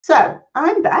So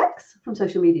I'm Bex from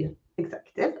Social Media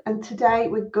Executive, and today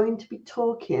we're going to be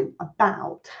talking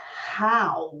about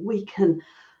how we can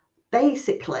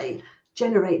basically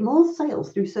generate more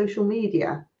sales through social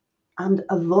media and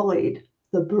avoid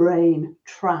the brain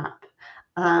trap.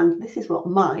 And this is what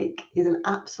Mike is an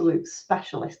absolute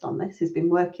specialist on this. He's been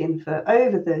working for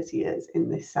over 30 years in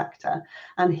this sector,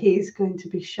 and he's going to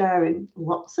be sharing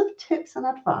lots of tips and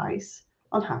advice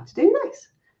on how to do this.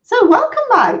 So welcome,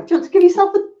 Mike. Do you want to give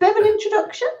yourself a bit of an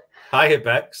introduction? Hi,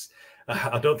 Bex.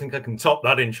 I don't think I can top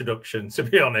that introduction, to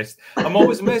be honest. I'm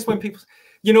always amazed when people,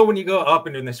 when you go, I've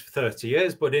been doing this for 30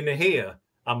 years, but in here,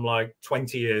 I'm like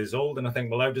 20 years old. And I think,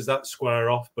 well, how does that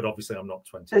square off? But obviously, I'm not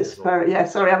 20 years old. Yeah,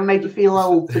 sorry, I haven't made you feel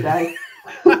old today.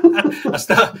 I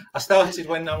started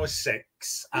when I was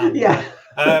 6. And, yeah.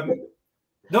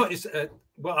 No, it's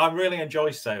well, I really enjoy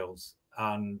sales.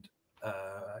 And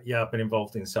yeah, I've been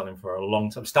involved in selling for a long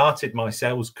time. Started my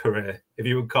sales career, if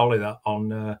you would call it that,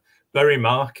 on Bury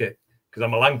Market, because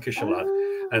I'm a Lancashire lad.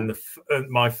 And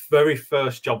my very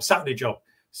first job, Saturday job,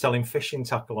 selling fishing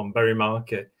tackle on Bury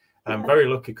Market. I'm very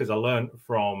lucky because I learned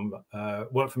from,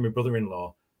 worked for my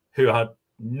brother-in-law, who had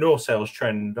no sales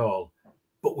training at all,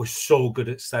 but was so good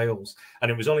at sales. And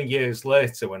it was only years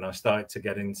later when I started to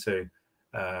get into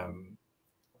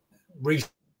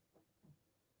research,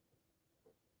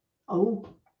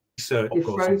 of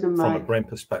course, from a brain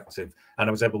perspective. And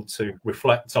I was able to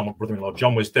reflect on what brother-in-law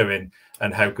John was doing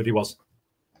and how good he was.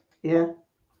 Yeah.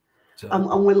 So,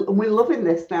 and we're loving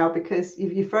this now because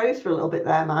you froze for a little bit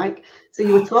there, Mike. So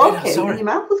you were talking and your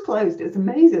mouth was closed. It was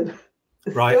amazing.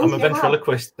 Right, I'm a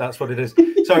ventriloquist. That's what it is.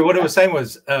 Sorry, what I was saying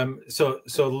was, so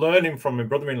learning from my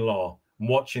brother-in-law,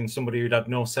 watching somebody who'd had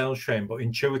no sales training, but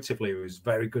intuitively was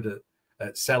very good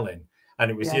at selling. And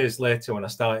it was years later when I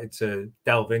started to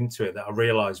delve into it that I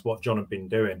realized what John had been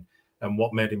doing and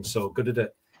what made him so good at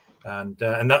it. And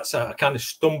that's I kind of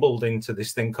stumbled into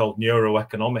this thing called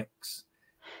neuroeconomics.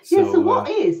 So what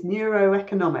is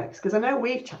neuroeconomics? Because I know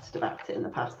we've chatted about it in the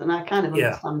past and I kind of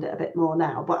understand it a bit more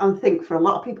now. But I think for a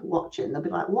lot of people watching, they'll be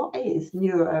like, what is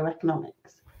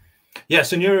neuroeconomics? Yeah,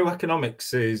 so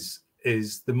neuroeconomics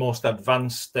is the most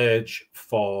advanced stage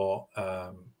for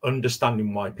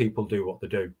understanding why people do what they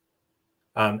do.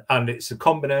 And it's a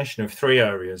combination of 3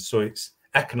 areas. So it's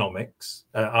economics.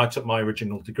 I took my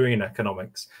original degree in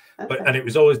economics, and it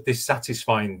was always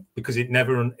dissatisfying because it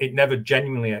never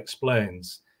genuinely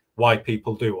explains why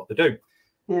people do what they do.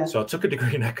 Yeah. So I took a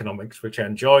degree in economics, which I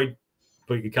enjoyed,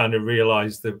 but you kind of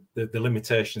realize the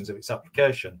limitations of its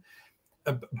application.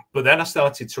 But then I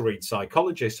started to read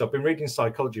psychology. So I've been reading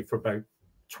psychology for about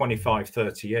 25,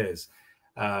 30 years.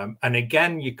 And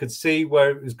again, you could see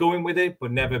where it was going with it,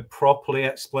 but never properly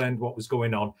explained what was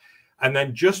going on. And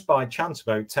then just by chance,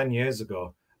 about 10 years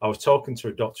ago, I was talking to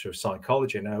a doctor of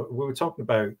psychology. Now, we were talking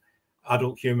about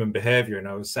adult human behavior, and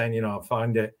I was saying, I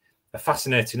find it a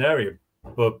fascinating area,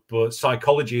 but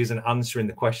psychology isn't answering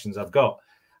the questions I've got.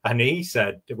 And he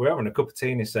said, we're having a cup of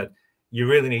tea, and he said, you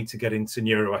really need to get into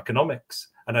neuroeconomics.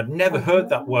 And I'd never heard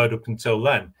that word up until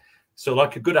then. So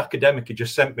like a good academic, he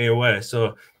just sent me away.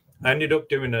 So I ended up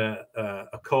doing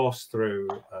a course through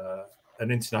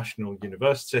an international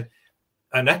university.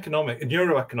 And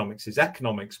neuroeconomics is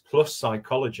economics plus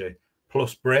psychology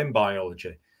plus brain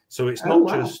biology. So it's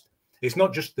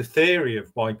not just the theory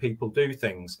of why people do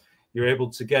things. You're able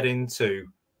to get into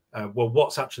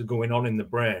what's actually going on in the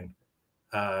brain,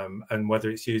 and whether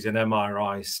it's using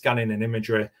MRI, scanning and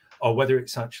imagery, or whether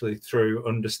it's actually through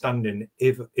understanding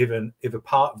if a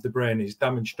part of the brain is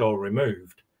damaged or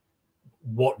removed,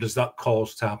 what does that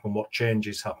cause to happen? What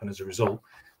changes happen as a result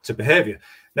to behavior?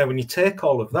 Now, when you take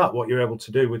all of that, what you're able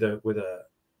to do with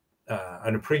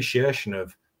an appreciation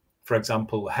of, for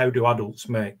example, how do adults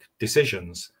make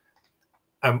decisions?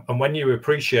 And when you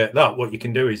appreciate that, what you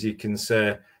can do is you can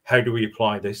say, how do we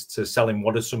apply this to selling?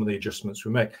 What are some of the adjustments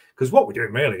we make? Because what we're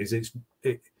doing really is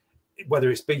whether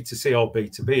it's B2C or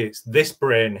B2B, it's this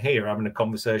brain here having a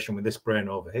conversation with this brain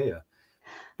over here.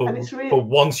 But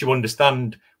once you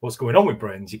understand what's going on with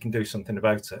brains, you can do something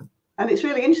about it. And it's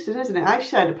really interesting, isn't it? I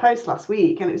shared a post last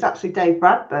week, and it was actually Dave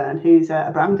Bradburn, who's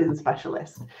a branding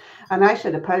specialist. And I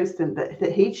shared a post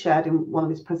that he'd shared in one of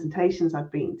his presentations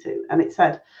I'd been to. And it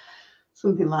said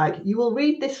something like, you will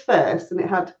read this first, and it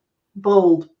had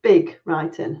bold, big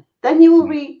writing. Then you will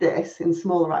read this in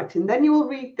smaller writing. Then you will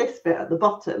read this bit at the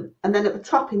bottom. And then at the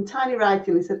top in tiny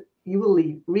writing, it said, you will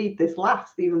read this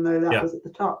last, even though that was at the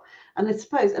top. And I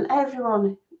suppose, and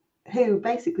everyone who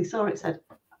basically saw it said,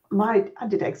 I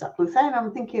did exactly the same.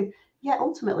 I'm thinking, yeah,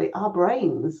 ultimately our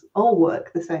brains all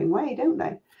work the same way, don't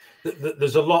they?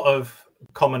 There's a lot of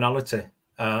commonality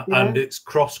and it's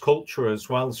cross-culture as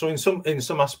well. So in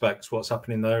some aspects, what's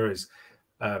happening there is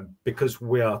because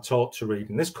we are taught to read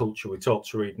in this culture, we're taught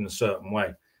to read in a certain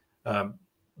way.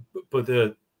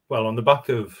 Well, on the back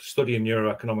of studying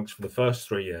neuroeconomics for the first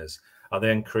 3 years, I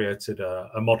then created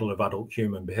a model of adult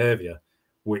human behavior,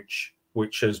 which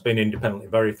has been independently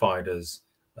verified as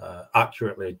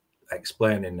accurately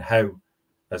explaining how,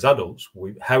 as adults,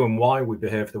 how and why we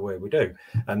behave the way we do,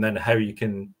 and then how you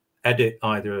can edit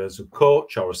either as a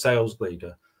coach or a sales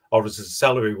leader, or as a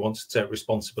seller who wants to take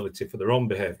responsibility for their own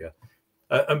behavior.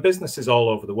 And businesses all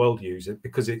over the world use it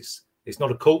because it's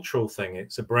not a cultural thing,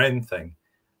 it's a brain thing.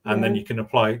 And then you can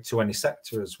apply it to any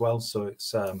sector as well. So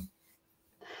it's,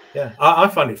 I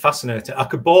find it fascinating. I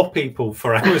could bore people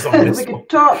for hours on this. We could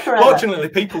talk forever. Fortunately,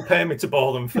 people pay me to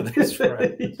bore them for this.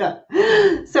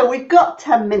 So we've got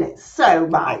 10 minutes. So,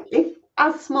 right, if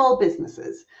as small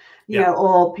businesses, you know,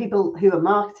 or people who are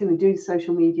marketing and doing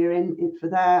social media in for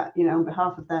their, you know, on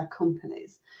behalf of their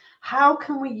companies, how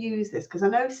can we use this? Because I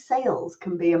know sales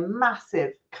can be a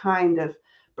massive kind of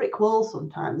brick wall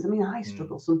sometimes. I mean, I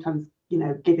struggle sometimes, you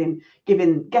know, getting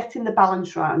the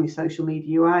balance right on your social media.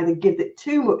 You either give it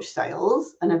too much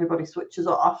sales and everybody switches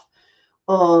off,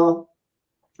 or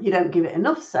you don't give it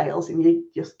enough sales and you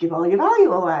just give all your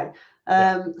value away.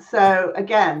 So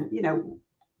again, you know,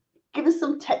 give us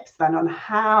some tips then on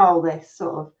how this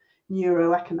sort of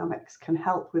neuroeconomics can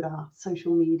help with our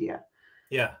social media.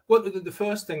 Yeah, well, the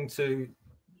first thing to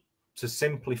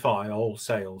simplify all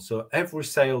sales. So every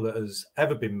sale that has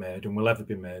ever been made and will ever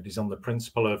be made is on the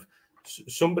principle of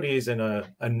somebody is in a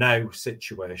now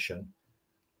situation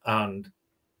and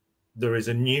there is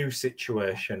a new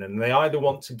situation, and they either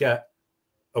want to get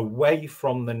away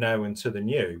from the now into the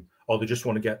new, or they just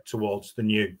want to get towards the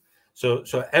new. So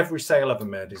every sale ever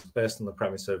made is based on the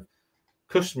premise of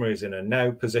customer is in a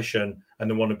now position and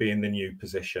they want to be in the new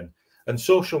position. And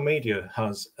social media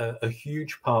has a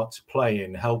huge part to play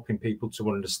in helping people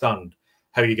to understand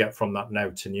how you get from that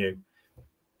now to new.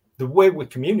 The way we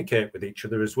communicate with each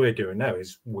other, as we're doing now,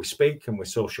 is we speak, and with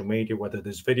social media, whether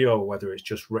there's video or whether it's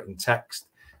just written text,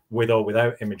 with or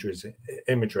without imagery,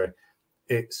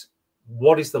 it's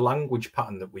what is the language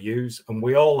pattern that we use. And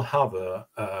we all have a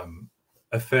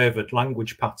favoured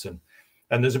language pattern.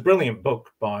 And there's a brilliant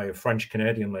book by a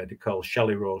French-Canadian lady called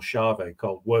Shelley Rose Charvet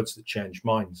called Words That Change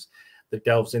Minds that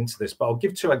delves into this. But I'll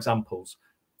give 2 examples.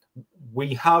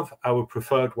 We have our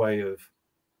preferred way of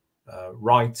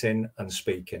writing and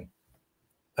speaking,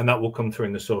 and that will come through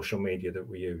in the social media that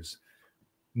we use.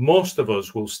 Most of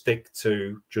us will stick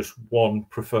to just one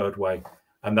preferred way,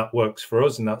 and that works for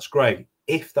us, and that's great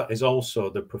if that is also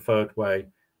the preferred way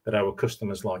that our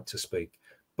customers like to speak.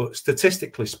 But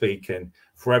statistically speaking,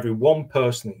 for every one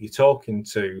person that you're talking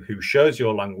to who shares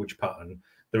your language pattern,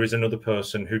 there is another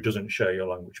person who doesn't share your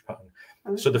language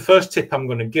pattern. So the first tip I'm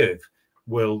going to give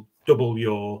will double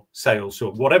your sales.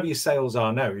 So whatever your sales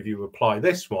are now, if you apply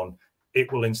this one,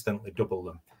 it will instantly double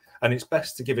them. And it's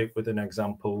best to give it with an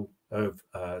example of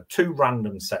 2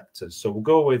 random sectors. So we'll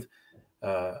go with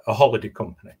a holiday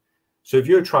company. So if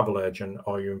you're a travel agent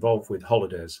or you're involved with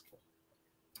holidays,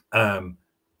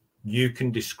 you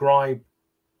can describe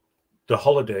the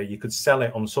holiday, you could sell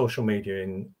it on social media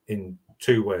in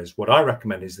 2 ways. What I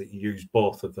recommend is that you use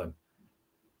both of them.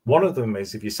 One of them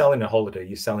is if you're selling a holiday,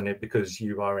 you're selling it because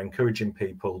you are encouraging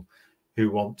people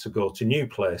who want to go to new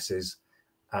places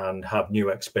and have new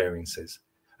experiences.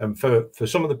 And for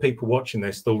some of the people watching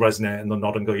this, they'll resonate and they'll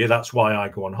nod and go, yeah, that's why I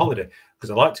go on holiday, because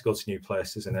I like to go to new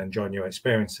places and enjoy new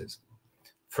experiences.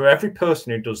 For every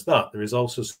person who does that, there is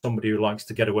also somebody who likes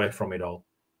to get away from it all.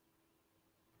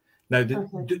 Now,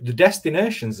 the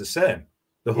destination's the same.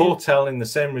 The hotel in the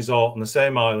same resort on the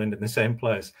same island in the same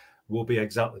place will be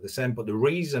exactly the same. But the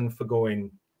reason for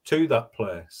going to that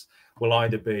place will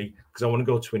either be because I want to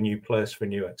go to a new place for a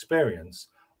new experience,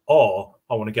 or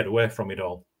I want to get away from it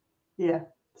all. Yeah.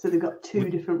 So they've got 2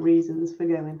 different reasons for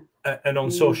going. And on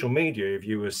social media, if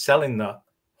you were selling that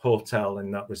hotel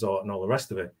and that resort and all the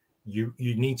rest of it, you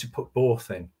need to put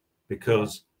both in,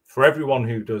 because for everyone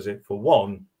who does it for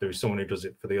one, there is someone who does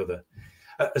it for the other.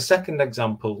 A second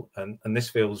example, and this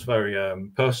feels very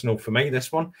personal for me,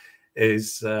 this one,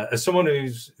 is as someone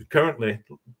who's currently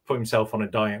put himself on a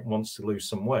diet and wants to lose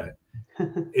some weight,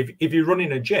 if you're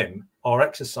running a gym or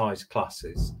exercise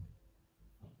classes,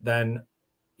 then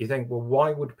you think, well,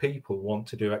 why would people want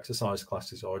to do exercise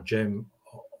classes or gym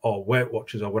or Weight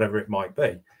Watchers or whatever it might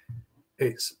be?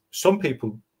 It's some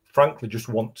people, frankly, just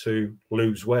want to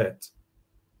lose weight.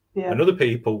 And other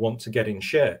people want to get in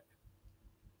shape.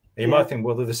 And you might think,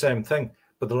 well, they're the same thing,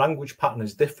 but the language pattern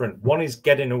is different. One is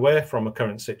getting away from a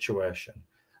current situation,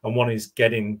 and one is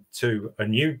getting to a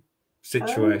new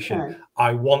situation. Okay.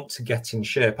 I want to get in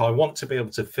shape. I want to be able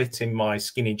to fit in my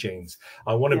skinny jeans.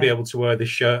 I want to be able to wear this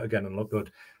shirt again and look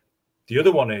good. The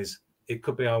other one is, it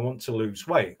could be I want to lose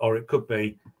weight, or it could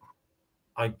be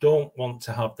I don't want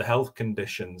to have the health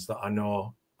conditions that I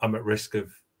know I'm at risk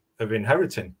of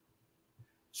inheriting.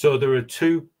 So there are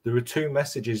two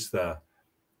messages there,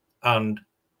 and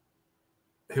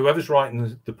whoever's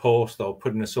writing the post or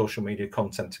putting the social media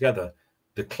content together,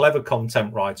 the clever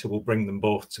content writer will bring them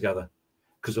both together,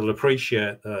 because they'll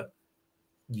appreciate that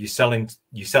you're selling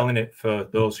it for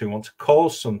those who want to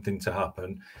cause something to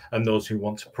happen and those who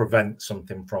want to prevent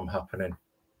something from happening.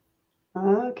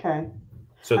 Okay.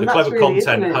 So the clever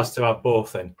content has to have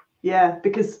both in. Yeah,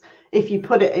 because if you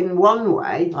put it in one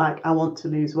way, like I want to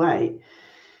lose weight,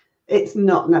 it's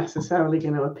not necessarily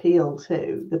going to appeal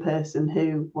to the person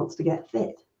who wants to get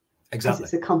fit. Exactly.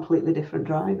 It's a completely different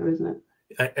driver, isn't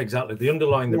it? Exactly. The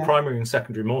underlying, the primary and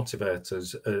secondary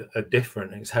motivators are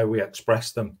different. It's how we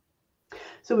express them.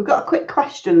 So we've got a quick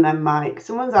question then, Mike.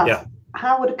 Someone's asked,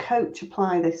 how would a coach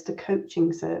apply this to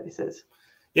coaching services?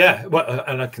 Yeah, well,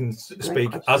 and I can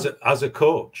speak as a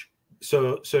coach.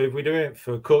 So if we do it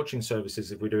for coaching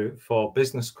services, if we do it for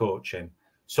business coaching,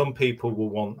 some people will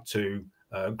want to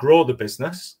grow the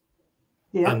business,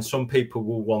 and some people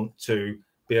will want to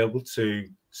be able to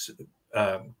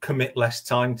commit less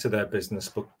time to their business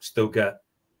but still get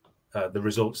the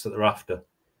results that they're after.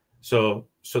 So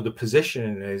the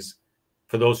positioning is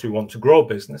for those who want to grow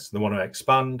business, they want to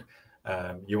expand,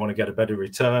 you want to get a better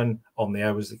return on the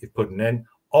hours that you're putting in.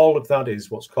 All of that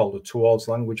is what's called a towards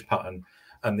language pattern.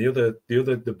 And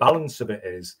the balance of it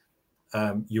is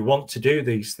you want to do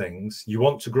these things, you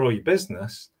want to grow your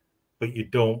business, but you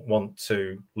don't want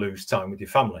to lose time with your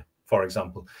family, for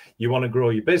example. You want to grow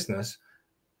your business,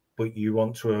 but you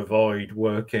want to avoid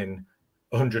working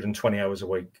 120 hours a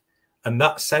week. And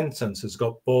that sentence has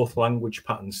got both language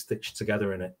patterns stitched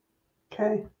together in it.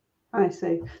 Okay, I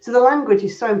see. So the language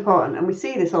is so important, and we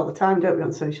see this all the time, don't we,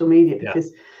 on social media?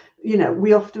 Because you know,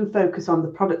 we often focus on the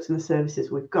products and the services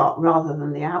we've got rather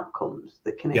than the outcomes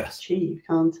that can achieve,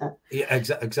 can't it? Yeah,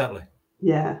 exactly.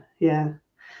 Yeah.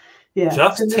 So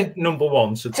that's tip number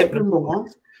one. So tip number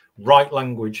one, write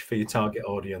language for your target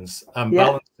audience and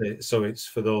balance it so it's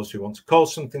for those who want to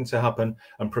cause something to happen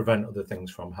and prevent other things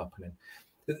from happening.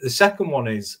 The second one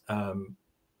is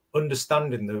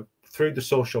understanding through the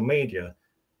social media,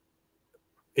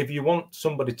 if you want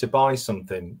somebody to buy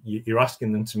something, you're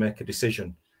asking them to make a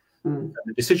decision. The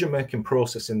decision-making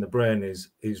process in the brain is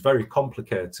very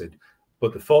complicated,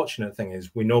 but the fortunate thing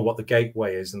is we know what the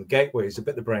gateway is, and the gateway is a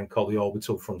bit of the brain called the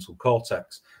orbital frontal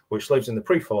cortex, which lives in the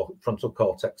prefrontal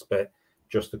cortex bit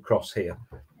just across here.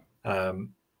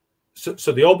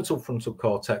 So the orbital frontal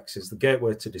cortex is the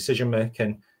gateway to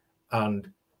decision-making,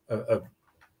 and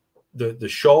the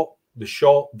short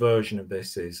version of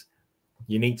this is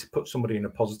you need to put somebody in a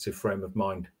positive frame of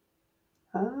mind.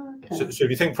 So if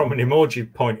you think from an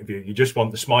emoji point of view, you just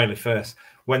want the smiley face.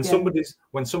 When somebody's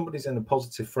in a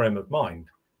positive frame of mind,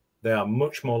 they are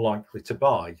much more likely to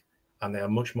buy, and they are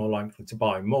much more likely to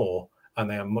buy more, and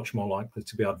they are much more likely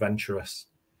to be adventurous.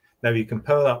 Now you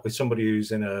compare that with somebody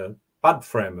who's in a bad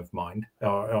frame of mind,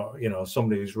 or you know,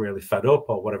 somebody who's really fed up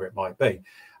or whatever it might be,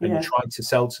 and you try to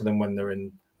sell to them when they're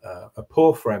in a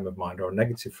poor frame of mind or a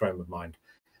negative frame of mind,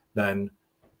 then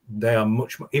they are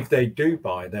much more, if they do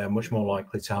buy, they are much more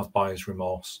likely to have buyer's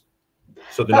remorse.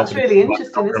 So that's really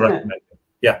interesting, isn't it?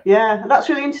 Yeah, that's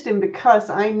really interesting, because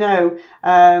I know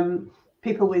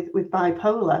people with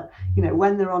bipolar, you know,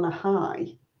 when they're on a high,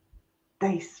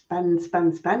 they spend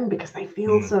because they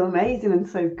feel so amazing and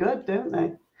so good, don't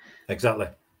they? Exactly.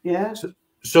 Yeah.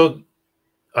 So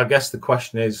I guess the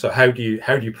question is, so how do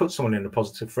you put someone in a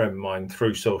positive frame of mind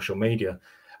through social media?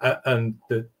 And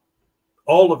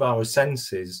all of our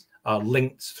senses are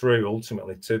linked through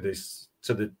ultimately to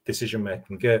the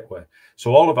decision-making gateway.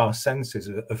 So all of our senses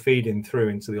are feeding through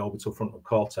into the orbital frontal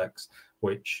cortex,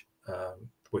 which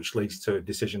leads to a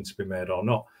decision to be made or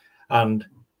not. And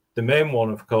the main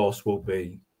one, of course, will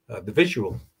be the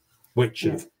visual, which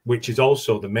is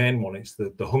also the main one. It's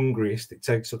the hungriest. It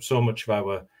takes up so much of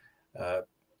our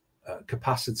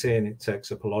capacity, and it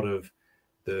takes up a lot of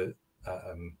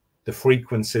the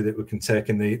frequency that we can take,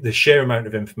 and the sheer amount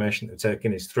of information that we're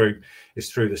taking is through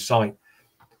the sight.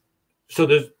 So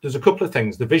there's a couple of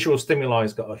things. The visual stimuli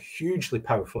has got a hugely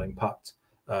powerful impact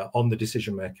on the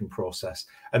decision-making process,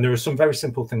 and there are some very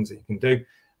simple things that you can do.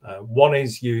 One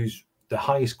is use the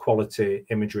highest quality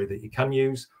imagery that you can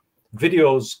use.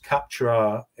 Videos capture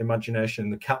our imagination,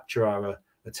 they capture our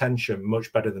attention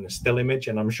much better than a still image,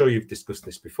 and I'm sure you've discussed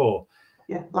this before.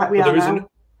 Yeah, like we are now.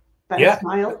 Better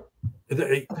smile.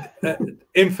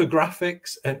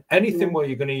 infographics and anything where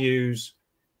you're going to use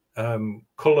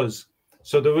colors.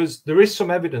 So there is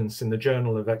some evidence in the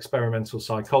Journal of Experimental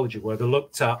Psychology where they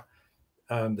looked at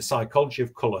the psychology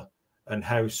of color and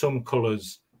how some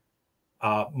colors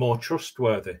are more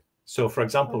trustworthy. So, for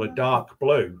example, a dark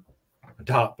blue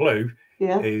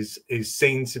is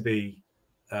seen to be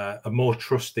a more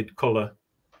trusted color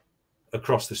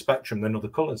across the spectrum than other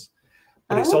colors.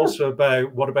 But it's also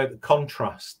about, what about the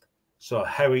contrast? So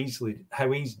how easy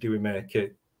do we make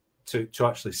it to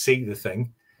actually see the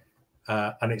thing?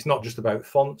 And it's not just about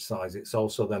font size, it's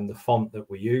also then the font that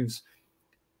we use.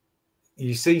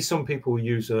 You see some people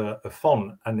use a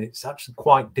font and it's actually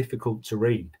quite difficult to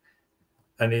read.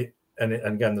 And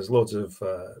again, there's loads of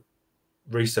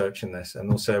research in this, and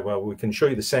they'll say, well, we can show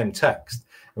you the same text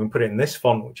and we put it in this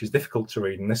font, which is difficult to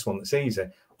read, and this one that's easy.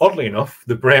 Oddly enough,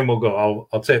 the brain will go,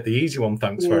 I'll take the easy one,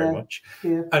 thanks very much.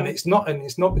 And it's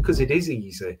not because it is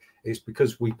easy, it's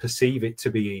because we perceive it to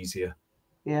be easier.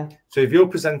 So if you're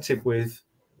presented with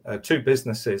two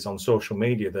businesses on social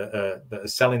media that are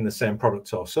selling the same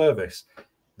product or service,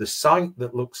 the site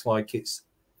that looks like it's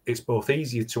both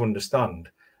easier to understand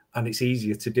and it's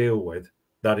easier to deal with,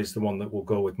 that is the one that will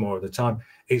go with more of the time.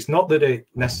 It's not that it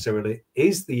necessarily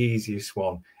is the easiest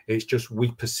one, it's just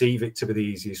we perceive it to be the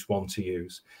easiest one to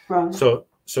use. So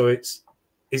is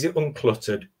it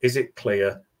uncluttered? Is it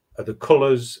clear? Are the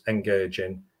colors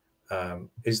engaging?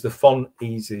 Is the font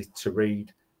easy to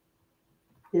read?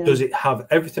 Does it have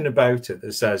everything about it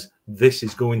that says this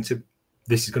is going to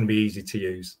be easy to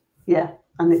use?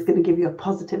 And it's going to give you a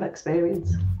positive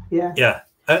experience.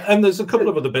 And there's a couple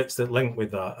of other bits that link with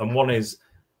that, and one is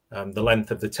the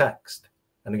length of the text.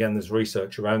 And again, there's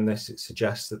research around this. It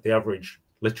suggests that the average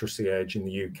literacy age in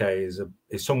the UK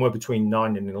is somewhere between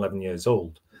 9 and 11 years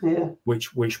old.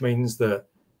 Which means that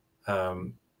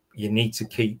you need to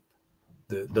keep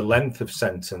the length of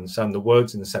sentence and the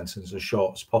words in the sentence as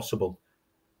short as possible.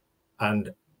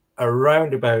 And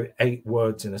around about 8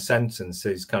 words in a sentence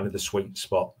is kind of the sweet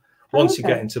spot. Once you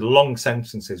get into the long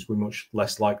sentences, we're much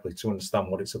less likely to understand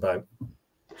what it's about.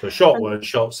 So short words,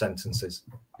 short sentences.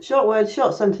 Short words,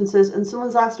 short sentences. And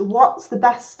someone's asked, what's the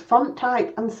best font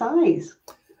type and size?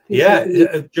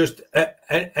 Just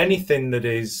anything that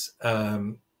is,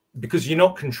 because you're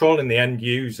not controlling the end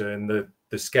user and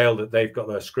the scale that they've got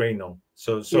their screen on.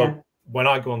 So when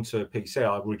I go onto a PC,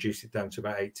 I reduce it down to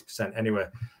about 80% anyway.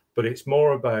 But it's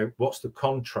more about what's the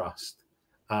contrast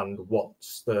and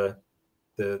what's the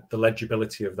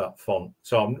legibility of that font.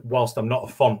 So whilst I'm not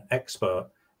a font expert,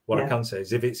 what I can say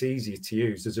is if it's easy to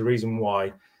use, there's a reason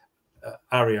why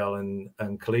Arial and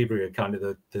Calibri are kind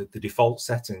of the default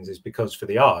settings, is because for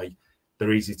the eye,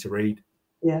 they're easy to read.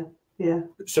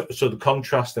 So the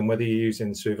contrast, and whether you're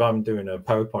using, so if I'm doing a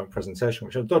PowerPoint presentation,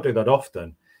 which I don't do that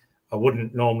often, I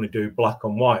wouldn't normally do black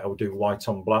on white, I would do white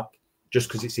on black, just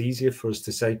because it's easier for us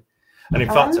to see. And in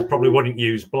fact, I probably wouldn't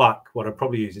use black. What I'd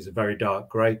probably use is a very dark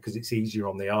grey, because it's easier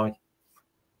on the eye.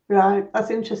 Right, that's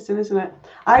interesting, isn't it?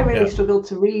 I really struggled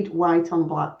to read white on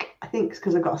black. I think it's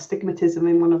because I've got astigmatism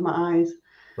in one of my eyes.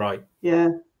 Right.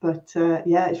 But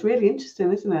it's really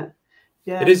interesting, isn't it?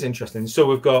 It is interesting. So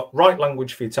we've got right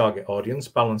language for your target audience,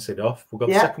 balance it off. We've got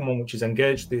the second one, which is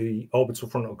engage the orbital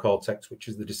frontal cortex, which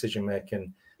is the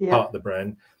decision-making part of the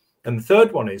brain. And the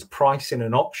third one is pricing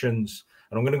and options.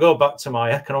 And I'm going to go back to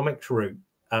my economics route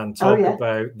and talk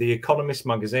about The Economist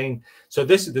magazine. So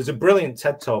there's a brilliant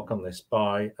TED talk on this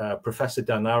by Professor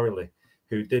Dan Ariely,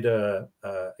 who did a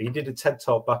TED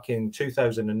talk back in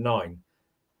 2009.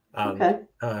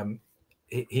 And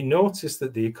he noticed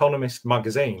that The Economist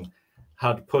magazine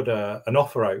had put an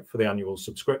offer out for the annual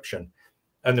subscription,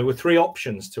 and there were 3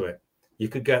 options to it. You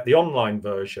could get the online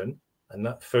version, and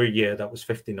that for a year that was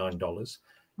 $59.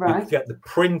 You could get the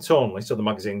print only, so the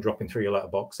magazine dropping through your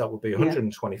letterbox, that would be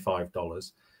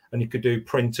 $125, and you could do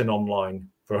print and online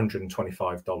for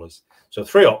 $125. So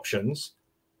 3 options: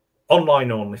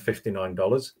 online only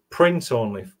 $59, print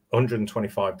only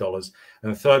 $125,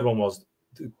 and the third one was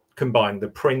to combine the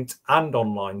print and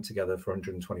online together for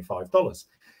 $125.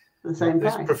 The same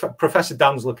price. Professor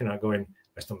Dan's looking at it going,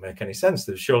 this doesn't make any sense.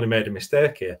 They've surely made a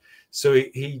mistake here. So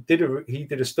he did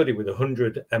a study with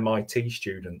 100 MIT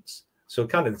students, so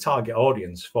kind of the target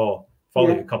audience for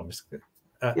The Economist.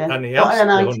 And he asked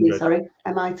MIT, sorry,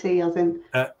 MIT as in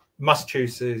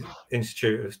Massachusetts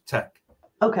Institute of Tech.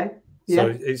 Okay.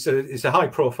 So it's a high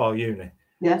profile uni.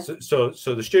 So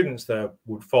the students there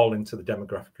would fall into the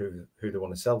demographic who they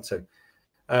want to sell to.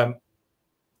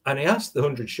 And he asked the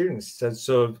 100 students, he said,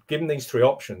 so given these 3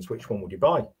 options, which one would you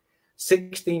buy?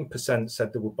 16%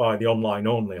 said they would buy the online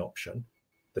only option,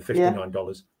 the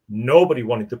 $59. Nobody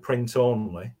wanted the print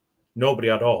only. nobody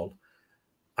at all.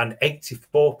 And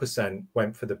 84%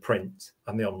 went for the print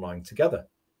and the online together.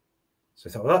 So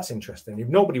I thought, well, that's interesting. If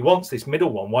nobody wants this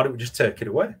middle one, why don't we just take it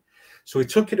away? So we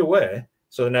took it away.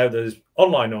 So now there's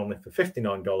online only for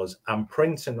 $59 and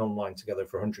print and online together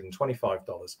for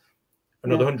 $125.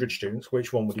 Another 100 students,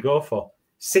 which one would you go for?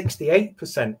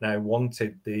 68% now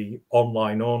wanted the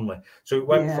online only. So it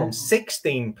went from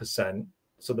 16%,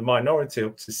 so the minority,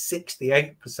 up to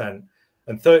 68%,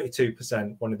 and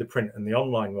 32% wanted the print and the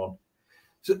online one.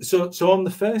 So on the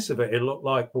face of it, it looked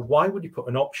like, well, why would you put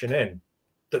an option in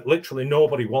that literally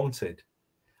nobody wanted?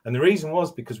 And the reason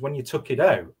was because when you took it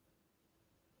out,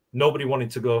 nobody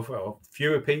wanted to go for, or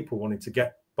fewer people wanted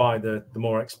to buy the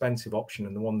more expensive option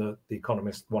and the one that the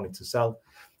economist wanted to sell.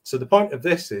 So the point of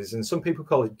this is, and some people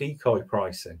call it decoy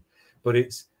pricing, but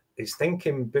it's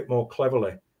thinking a bit more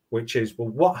cleverly, which is, well,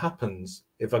 what happens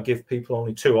if I give people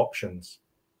only two options?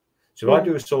 So if I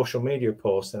do a social media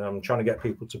post and I'm trying to get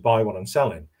people to buy what I'm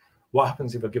selling, what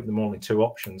happens if I give them only two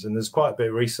options? And there's quite a bit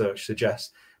of research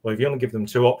suggests, well, if you only give them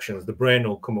two options, the brain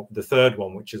will come up with the third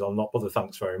one, which is, I'll not bother,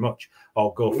 thanks very much.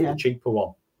 I'll go for the cheaper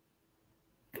one.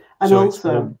 And so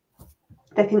also,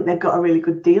 they think they've got a really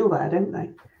good deal there, don't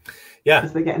they? Yeah.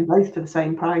 Because they're getting both for the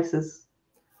same prices.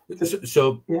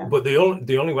 But they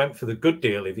only went for the good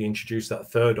deal if you introduced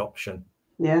that third option.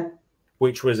 Yeah.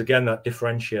 Which was, again, that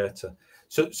differentiator.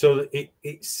 So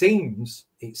it seems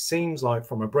like,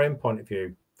 from a brain point of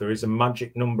view, there is a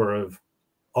magic number of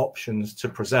options to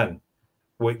present,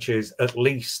 which is at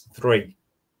least 3.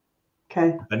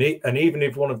 Okay. And even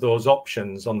if one of those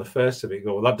options on the face of it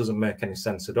go, well, that doesn't make any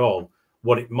sense at all,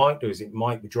 what it might do is it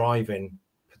might be driving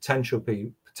potential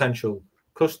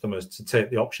customers to take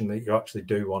the option that you actually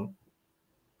do want.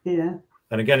 Yeah.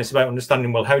 And again, it's about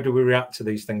understanding, well, how do we react to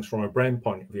these things from a brain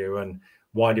point of view, and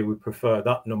why do we prefer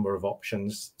that number of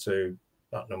options to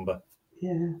that number?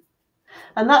 Yeah.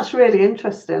 And that's really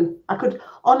interesting. I could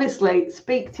honestly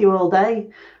speak to you all day,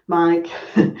 Mike.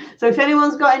 So if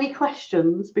anyone's got any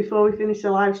questions before we finish the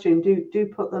live stream, do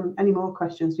put them, any more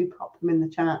questions, do pop them in the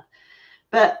chat.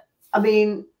 But I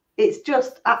mean, it's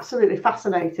just absolutely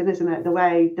fascinating, isn't it? The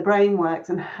way the brain works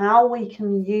and how we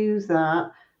can use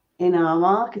that in our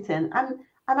marketing. And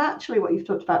actually what you've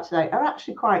talked about today are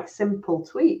actually quite simple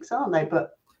tweaks, aren't they?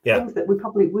 But things that we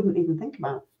probably wouldn't even think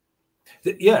about.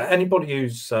 Yeah, anybody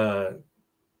who's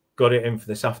got it in for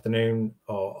this afternoon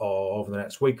or over the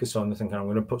next week or so, and they're thinking, I'm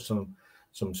going to put some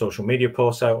social media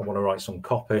posts out, I want to write some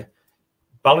copy,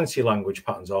 balance your language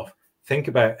patterns off. Think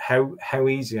about how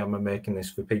easy am I making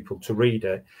this for people to read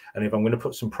it, and if I'm going to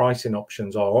put some pricing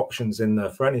options or options in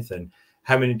there for anything,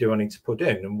 how many do I need to put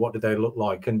in, and what do they look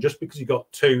like? And just because you've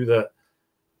got 2 that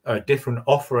are different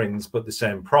offerings but the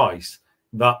same price,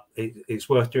 that it's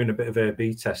worth doing a bit of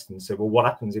A/B testing and say, well, what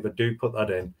happens if I do put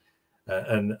that in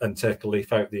and take a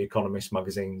leaf out of the Economist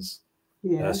magazine's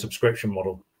subscription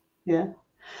model? Yeah.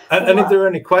 And if there are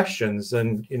any questions,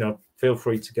 then feel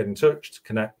free to get in touch, to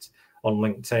connect on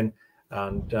LinkedIn,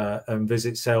 and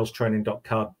visit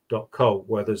salestraining.card.co,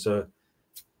 where there's a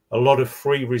lot of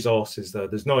free resources there.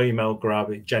 There's no email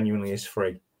grab. It genuinely is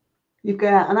free. You've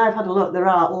got, and I've had a look, there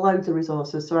are loads of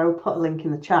resources, so I will put a link in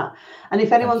the chat. And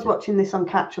if anyone's watching this on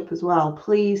catch up as well,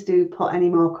 please do put any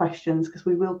more questions, because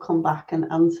we will come back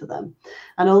and answer them.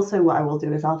 And also what I will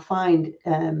do is I'll find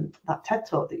that TED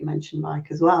talk that you mentioned,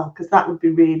 Mike, as well, because that would be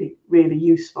really, really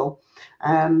useful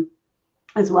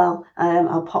as well.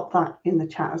 I'll pop that in the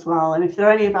chat as well. And if there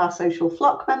are any of our Social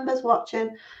Flock members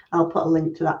watching, I'll put a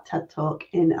link to that TED talk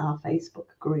in our Facebook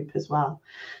group as well.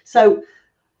 So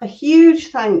a huge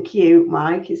thank you,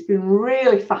 Mike. It's been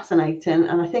really fascinating.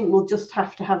 And I think we'll just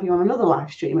have to have you on another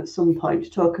live stream at some point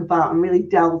to talk about and really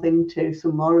delve into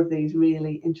some more of these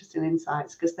really interesting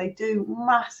insights, because they do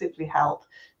massively help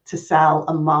to sell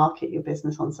and market your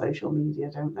business on social media,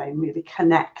 don't they? And really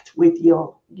connect with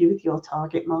your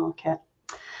target market.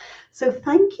 So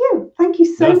thank you. Thank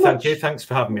you so much. Thank you. Thanks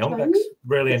for having me on, Bex.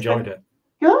 Really enjoyed it.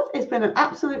 Good. It's been an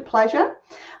absolute pleasure.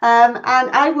 And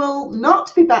I will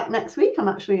not be back next week. I'm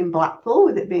actually in Blackpool,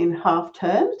 with it being half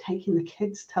term, taking the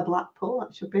kids to Blackpool.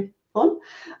 That should be fun.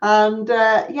 And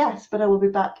yes, but I will be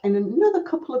back in another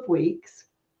couple of weeks,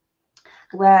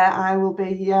 where I will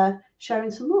be sharing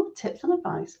some more tips and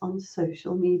advice on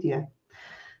social media.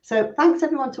 So thanks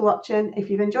everyone for watching. If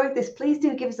you've enjoyed this, please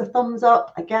do give us a thumbs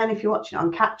up. Again, if you're watching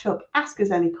on catch up, ask us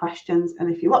any questions.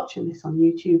 And if you're watching this on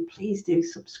YouTube, please do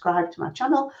subscribe to my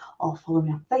channel, or follow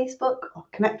me on Facebook, or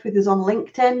connect with us on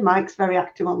LinkedIn. Mike's very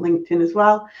active on LinkedIn as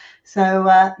well. So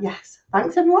yes,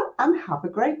 thanks everyone, and have a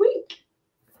great week.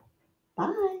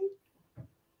 Bye.